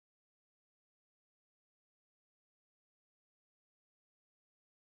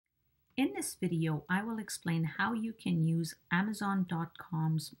In this video, I will explain how you can use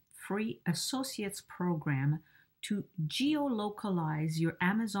Amazon.com's free associates program to geolocalize your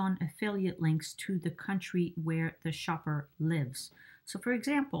Amazon affiliate links to the country where the shopper lives. So for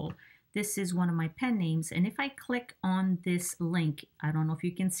example, this is one of my pen names, and if I click on this link, I don't know if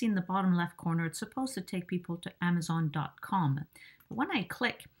you can see in the bottom left corner, it's supposed to take people to Amazon.com. But when I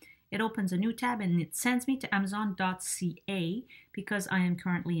click, it opens a new tab and it sends me to Amazon.ca because I am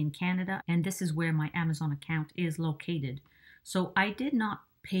currently in Canada and this is where my Amazon account is located. So I did not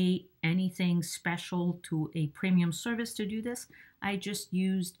pay anything special to a premium service to do this. I just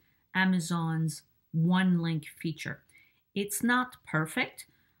used Amazon's one link feature. It's not perfect.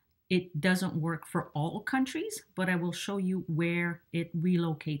 It doesn't work for all countries, but I will show you where it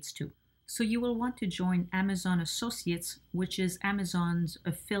relocates to. So you will want to join Amazon Associates, which is Amazon's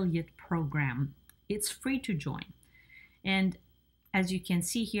affiliate program. It's free to join. And as you can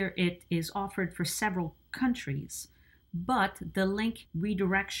see here, it is offered for several countries, but the link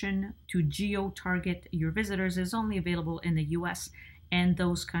redirection to geo-target your visitors is only available in the US and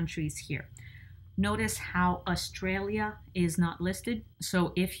those countries here. Notice how Australia is not listed.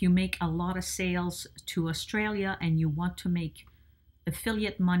 So if you make a lot of sales to Australia and you want to make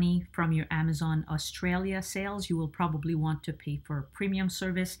affiliate money from your Amazon Australia sales, you will probably want to pay for a premium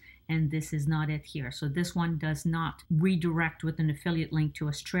service, and this is not it here. So this one does not redirect with an affiliate link to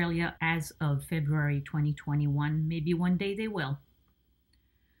Australia as of February 2021. Maybe one day they will.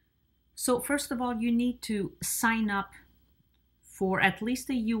 So first of all, you need to sign up for at least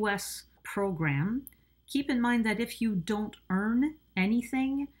a US program. Keep in mind that if you don't earn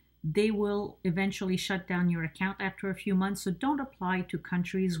anything, they will eventually shut down your account after a few months. So don't apply to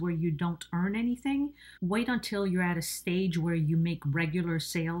countries where you don't earn anything. Wait until you're at a stage where you make regular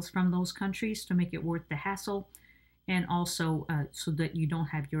sales from those countries to make it worth the hassle. And also so that you don't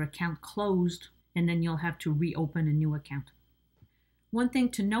have your account closed and then you'll have to reopen a new account. One thing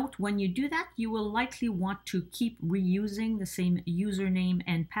to note, when you do that, you will likely want to keep reusing the same username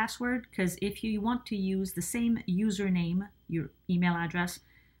and password, because if you want to use the same username, your email address,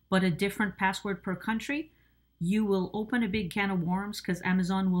 but a different password per country, you will open a big can of worms because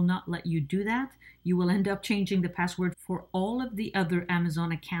Amazon will not let you do that. You will end up changing the password for all of the other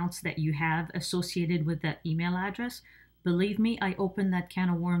Amazon accounts that you have associated with that email address. Believe me, I opened that can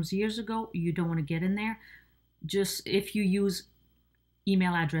of worms years ago. You don't want to get in there. Just if you use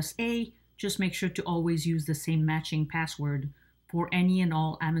email address A, just make sure to always use the same matching password for any and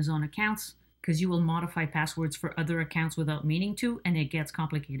all Amazon accounts, because you will modify passwords for other accounts without meaning to, and it gets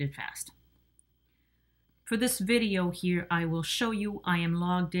complicated fast. For this video here, I will show you I am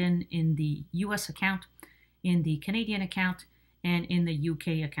logged in the US account, in the Canadian account, and in the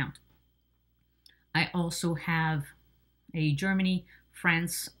UK account. I also have a Germany,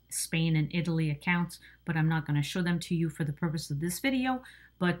 France, Spain, and Italy accounts, but I'm not going to show them to you for the purpose of this video.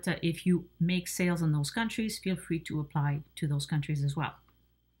 But if you make sales in those countries, feel free to apply to those countries as well.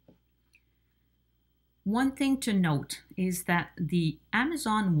 One thing to note is that the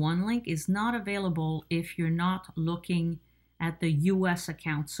Amazon One link is not available if you're not looking at the US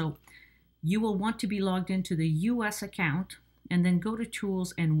account. So you will want to be logged into the US account and then go to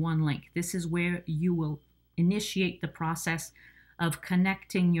Tools and One link. This is where you will initiate the process of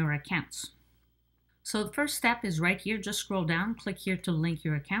connecting your accounts. So the first step is right here. Just scroll down, click here to link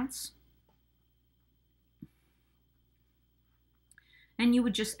your accounts. And you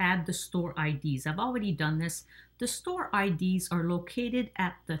would just add the store IDs. I've already done this. The store IDs are located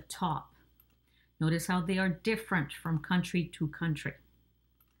at the top. Notice how they are different from country to country.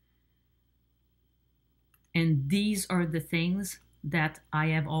 And these are the things that I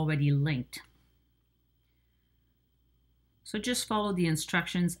have already linked. So just follow the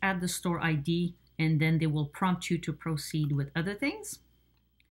instructions, add the store ID, and then they will prompt you to proceed with other things.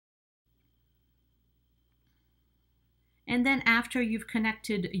 And then after you've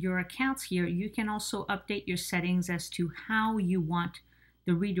connected your accounts here, you can also update your settings as to how you want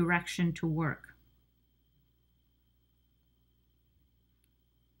the redirection to work.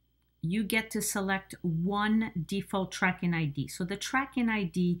 You get to select one default tracking ID. So the tracking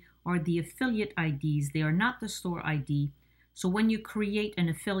ID are the affiliate IDs. They are not the store ID. So when you create an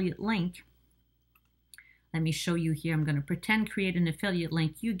affiliate link, let me show you here. I'm going to pretend create an affiliate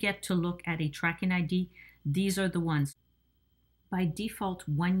link. You get to look at a tracking ID. These are the ones. By default,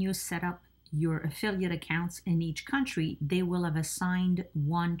 when you set up your affiliate accounts in each country, they will have assigned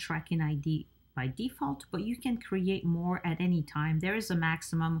one tracking ID by default, but you can create more at any time. There is a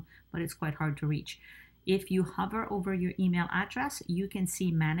maximum, but it's quite hard to reach. If you hover over your email address, you can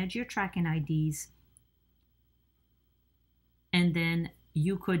see manage your tracking IDs, and then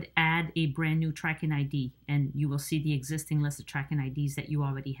you could add a brand new tracking ID and you will see the existing list of tracking IDs that you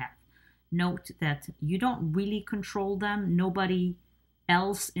already have. Note that you don't really control them. Nobody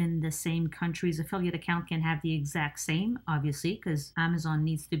else in the same country's affiliate account can have the exact same, obviously, because Amazon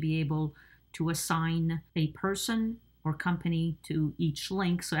needs to be able to assign a person or company to each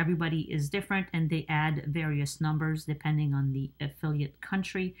link. So everybody is different and they add various numbers depending on the affiliate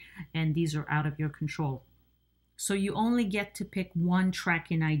country, and these are out of your control. So you only get to pick one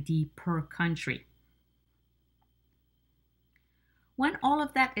tracking ID per country. When all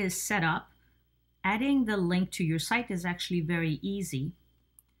of that is set up, adding the link to your site is actually very easy.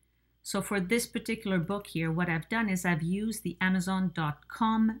 So for this particular book here, what I've done is I've used the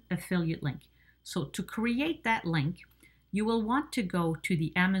Amazon.com affiliate link. So to create that link, you will want to go to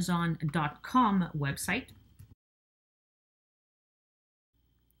the Amazon.com website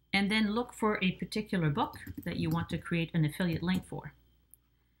and then look for a particular book that you want to create an affiliate link for.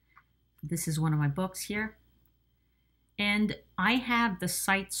 This is one of my books here. And I have the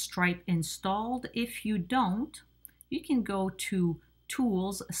site Stripe installed. If you don't, you can go to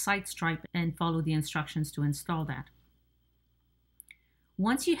Tools, Site Stripe, and follow the instructions to install that.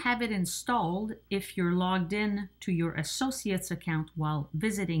 Once you have it installed, if you're logged in to your associates account while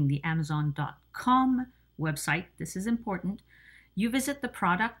visiting the Amazon.com website, this is important, you visit the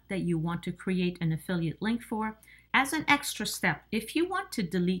product that you want to create an affiliate link for. As an extra step, if you want to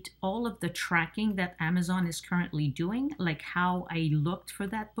delete all of the tracking that Amazon is currently doing, like how I looked for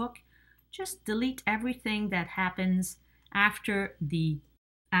that book, just delete everything that happens after the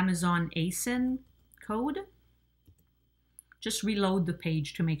Amazon ASIN code. Just reload the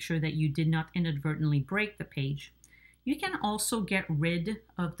page to make sure that you did not inadvertently break the page. You can also get rid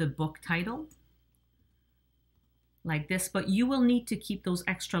of the book title like this, but you will need to keep those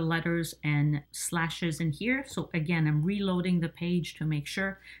extra letters and slashes in here. So again, I'm reloading the page to make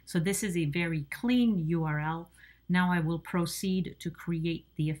sure. So this is a very clean URL. Now I will proceed to create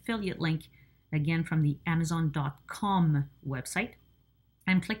the affiliate link again from the Amazon.com website.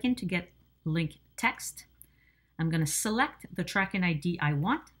 I'm clicking to get link text. I'm going to select the tracking ID I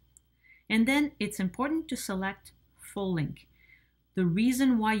want, and then it's important to select full link. The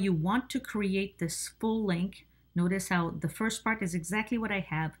reason why you want to create this full link, notice how the first part is exactly what I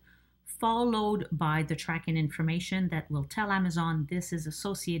have, followed by the tracking information that will tell Amazon this is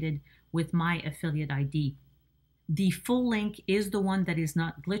associated with my affiliate ID. The full link is the one that is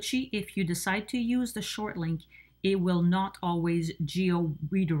not glitchy. If you decide to use the short link, it will not always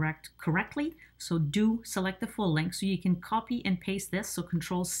geo-redirect correctly. So do select the full link so you can copy and paste this. So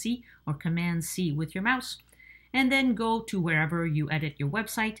Control-C or Command-C with your mouse. And then go to wherever you edit your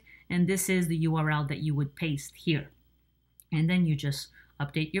website. And this is the URL that you would paste here. And then you just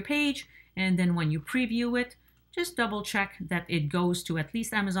update your page. And then when you preview it, just double check that it goes to at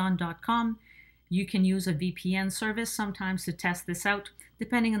least Amazon.com. You can use a VPN service sometimes to test this out.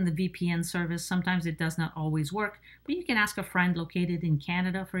 Depending on the VPN service, sometimes it does not always work, but you can ask a friend located in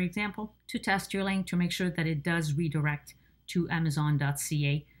Canada, for example, to test your link to make sure that it does redirect to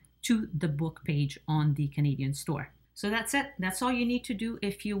Amazon.ca to the book page on the Canadian store. So that's it. That's all you need to do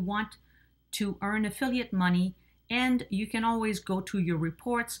if you want to earn affiliate money. And you can always go to your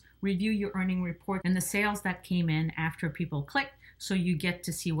reports, review your earning report and the sales that came in after people clicked, so you get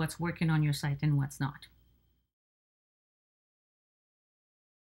to see what's working on your site and what's not.